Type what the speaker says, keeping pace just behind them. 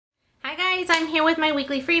guys, I'm here with my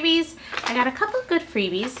weekly freebies. I got a couple good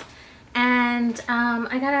freebies and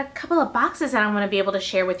I got a couple of boxes that I'm going to be able to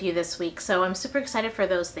share with you this week, so I'm super excited for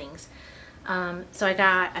those things. So I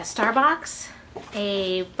got a star box,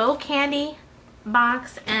 a bow candy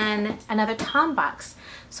box, and another Tom box,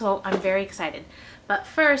 so I'm very excited. But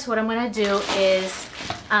first, what I'm going to do is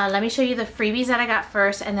let me show you the freebies that I got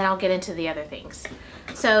first, and then I'll get into the other things.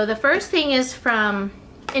 So the first thing is from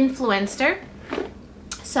Influencer.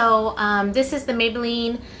 So this is the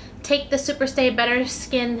Maybelline Take the Super Stay Better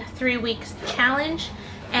Skin 3 Weeks Challenge,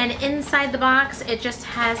 and inside the box it just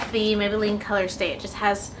has the Maybelline Color Stay. It just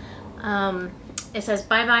has it says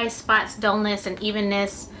bye bye spots, dullness, and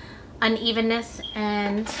unevenness,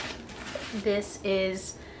 and this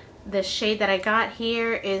is the shade that I got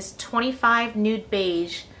here is 25 Nude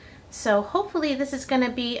Beige. So hopefully this is going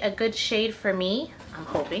to be a good shade for me. I'm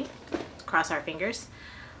hoping. Let's cross our fingers.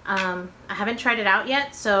 I haven't tried it out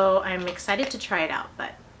yet, so I'm excited to try it out,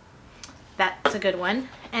 but that's a good one.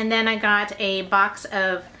 And then I got a box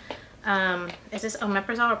of is this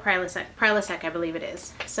omeprazole or Prilosec? Prilosec, I believe it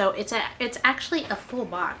is. So it's actually a full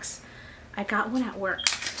box. I got one at work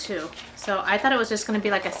too, so I thought it was just going to be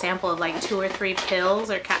like a sample of like 2 or 3 pills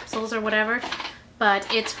or capsules or whatever, but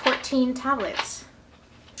it's 14 tablets.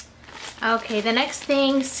 Okay, the next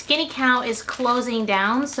thing, Skinny Cow is closing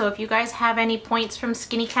down, so if you guys have any points from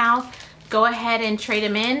Skinny Cow, go ahead and trade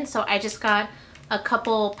them in. So I just got a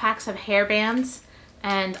couple packs of hair bands,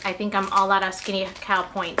 and I think I'm all out of Skinny Cow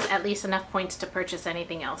points, at least enough points to purchase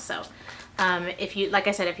anything else. So if you, like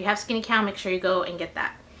I said, if you have Skinny Cow, make sure you go and get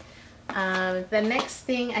that. The next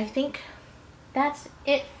thing, I think that's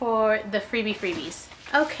it for the freebies.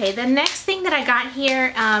 Okay, the next thing that I got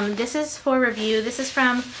here, this is for review. This is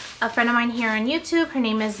from a friend of mine here on YouTube. Her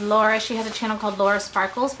name is Laura. She has a channel called Laura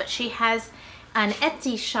Sparkles, but she has an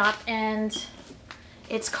Etsy shop, and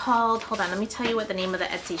it's called, hold on, let me tell you what the name of the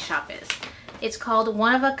Etsy shop is. It's called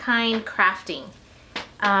One of a Kind Crafting.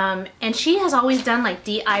 And she has always done like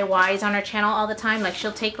DIYs on her channel all the time. Like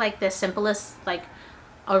she'll take like the simplest, like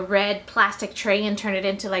a red plastic tray and turn it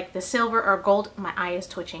into like the silver or gold. My eye is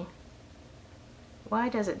twitching. Why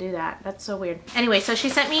does it do that? That's so weird. Anyway, so she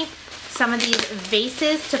sent me some of these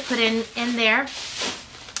vases to put in there.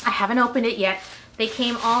 I haven't opened it yet. They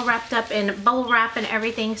came all wrapped up in bubble wrap and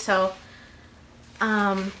everything, so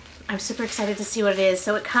I'm super excited to see what it is.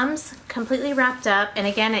 So it comes completely wrapped up, and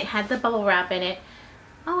again, it had the bubble wrap in it.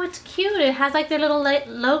 Oh, it's cute. It has like their little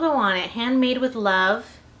logo on it. Handmade with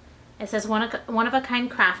love. It says one of a kind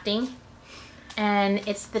crafting. And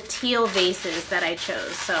it's the teal vases that I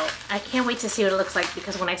chose, so I can't wait to see what it looks like,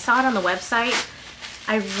 because when I saw it on the website,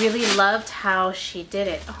 I really loved how she did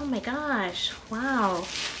it. Oh my gosh, wow.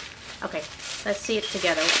 Okay, let's see it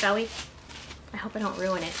together, shall we? I hope I don't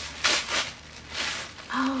ruin it.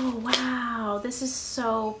 Oh wow, this is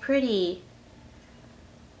so pretty.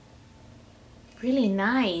 Really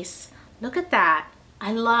nice. Look at that.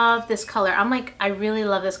 I love this color. I really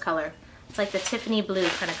love this color. It's like the Tiffany blue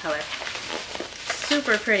kind of color.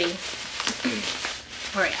 Super pretty.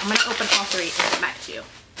 All right, I'm gonna open all 3 and get back to you.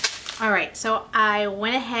 All right, so I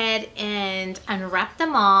went ahead and unwrapped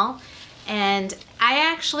them all, and I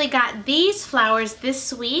actually got these flowers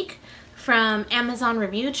this week from Amazon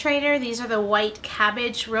Review Trader. These are the white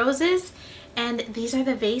cabbage roses, and these are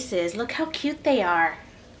the vases. Look how cute they are.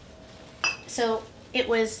 So it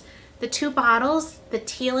was the 2 bottles, the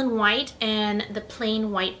teal and white and the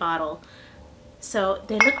plain white bottle. So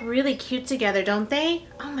they look really cute together, don't they?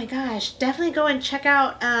 Oh my gosh, definitely go and check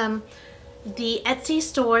out the Etsy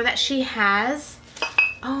store that she has.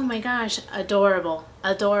 Oh my gosh, adorable,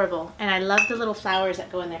 adorable. And I love the little flowers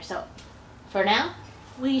that go in there. So for now,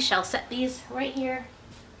 we shall set these right here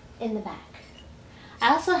in the back.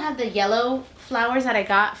 I also have the yellow flowers that I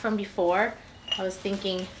got from before. I was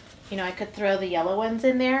thinking, you know, I could throw the yellow ones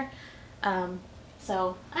in there.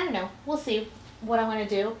 So I don't know, we'll see what I want to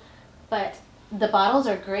do, but the bottles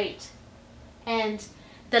are great, and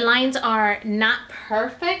the lines are not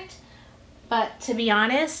perfect, but to be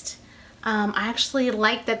honest, I actually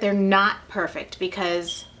like that they're not perfect,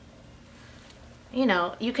 because you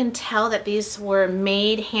know, you can tell that these were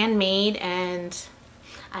handmade, and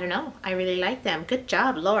I don't know, I really like them. Good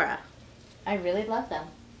job, Laura. I really love them.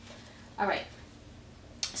 All right,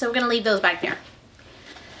 so we're gonna leave those back there.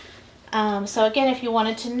 So again, if you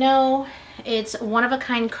wanted to know, it's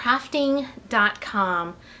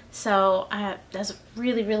oneofakindcrafting.com. So that's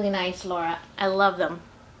really, really nice, Laura. I love them.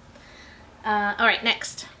 All right,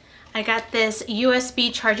 next. I got this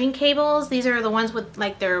USB charging cables. These are the ones with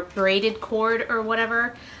like their braided cord or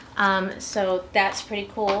whatever. So that's pretty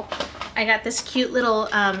cool. I got this cute little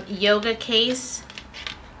yoga case.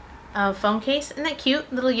 phone case. Isn't that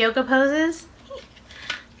cute? Little yoga poses.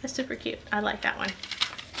 That's super cute. I like that one.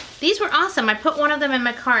 These were awesome. I put one of them in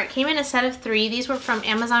my car. It came in a set of 3. These were from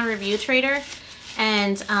Amazon Review Trader.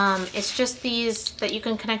 And it's just these that you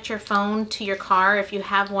can connect your phone to your car if you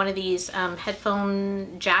have one of these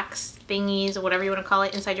headphone jacks thingies or whatever you want to call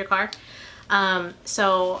it inside your car.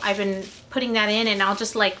 So I've been putting that in, and I'll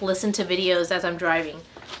just like listen to videos as I'm driving.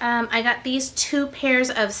 I got these 2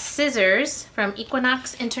 pairs of scissors from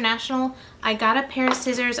Equinox International. I got a pair of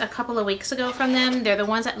scissors a couple of weeks ago from them. They're the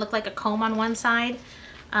ones that look like a comb on one side.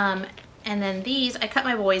 And then these, I cut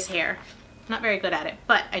my boys' hair. I'm not very good at it,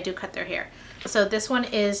 but I do cut their hair. So this one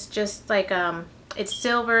is just like, it's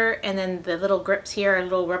silver, and then the little grips here are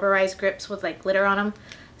little rubberized grips with like glitter on them.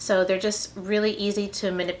 So they're just really easy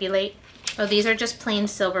to manipulate. Oh, these are just plain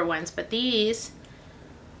silver ones, but these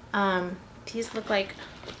look like,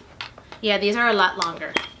 yeah, these are a lot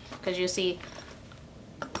longer, because you see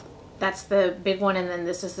that's the big one, and then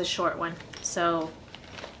this is the short one. So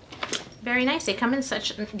very nice. They come in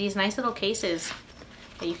such these nice little cases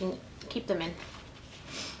that you can keep them in.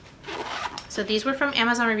 So these were from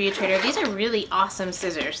Amazon Review Trader. These are really awesome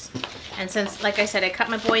scissors. And since, like I said, I cut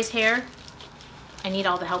my boy's hair, I need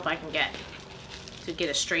all the help I can get to get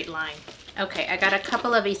a straight line. Okay, I got a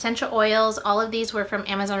couple of essential oils. All of these were from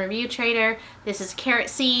Amazon Review Trader. This is carrot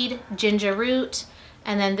seed, ginger root,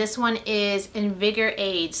 and then this one is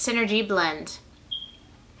Invigorate Synergy Blend.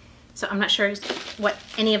 So I'm not sure what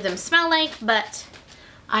any of them smell like, but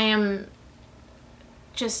I am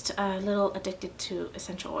just a little addicted to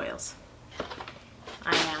essential oils.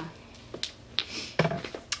 I am.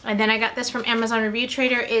 And then I got this from Amazon Review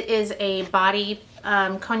Trader. It is a body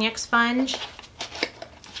cognac sponge.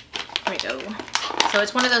 There we go. So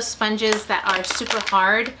it's one of those sponges that are super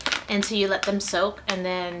hard until you let them soak, and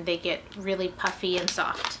then they get really puffy and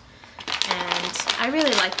soft. And I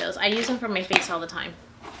really like those. I use them for my face all the time.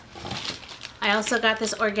 I also got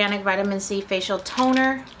this organic vitamin C facial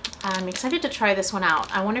toner. I'm excited to try this one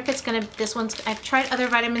out. I wonder if it's gonna, I've tried other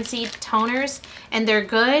vitamin C toners and they're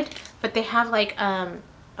good, but they have like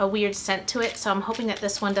a weird scent to it. So I'm hoping that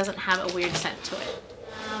this one doesn't have a weird scent to it.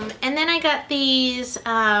 And then I got these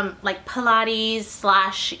like Pilates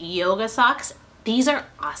 / yoga socks. These are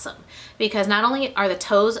awesome because not only are the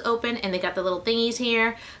toes open and they got the little thingies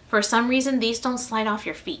here, for some reason these don't slide off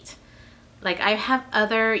your feet. Like I have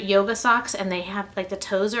other yoga socks and they have like the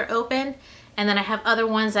toes are open, and then I have other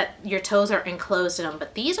ones that your toes are enclosed in them,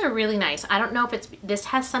 but these are really nice. I don't know if this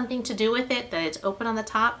has something to do with it, that it's open on the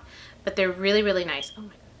top, but they're really, really nice. Oh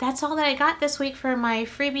my, that's all that I got this week for my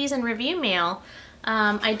freebies and review mail.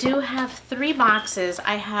 I do have 3 boxes.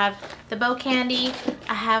 I have the bow candy,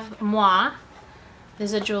 I have moi,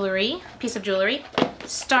 there's a piece of jewelry,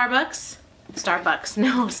 Starbucks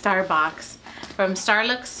from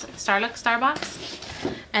Starbucks,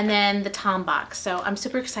 and then the Tom box. So I'm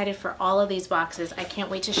super excited for all of these boxes. I can't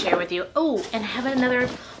wait to share with you. Oh, and I have another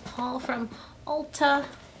haul from Ulta.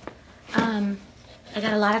 I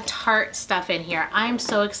got a lot of Tarte stuff in here. I'm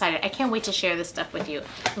so excited. I can't wait to share this stuff with you.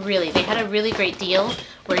 Really, they had a really great deal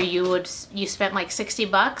where you spent like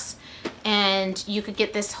 $60 and you could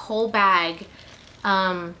get this whole bag.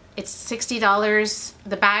 It's $60.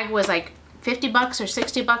 The bag was like $50 or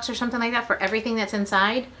 $60 or something like that for everything that's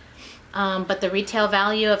inside. But the retail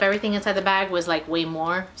value of everything inside the bag was like way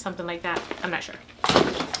more, something like that. I'm not sure.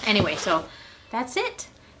 Anyway, so that's it.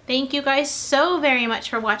 Thank you guys so very much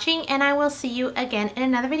for watching, and I will see you again in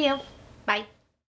another video. Bye.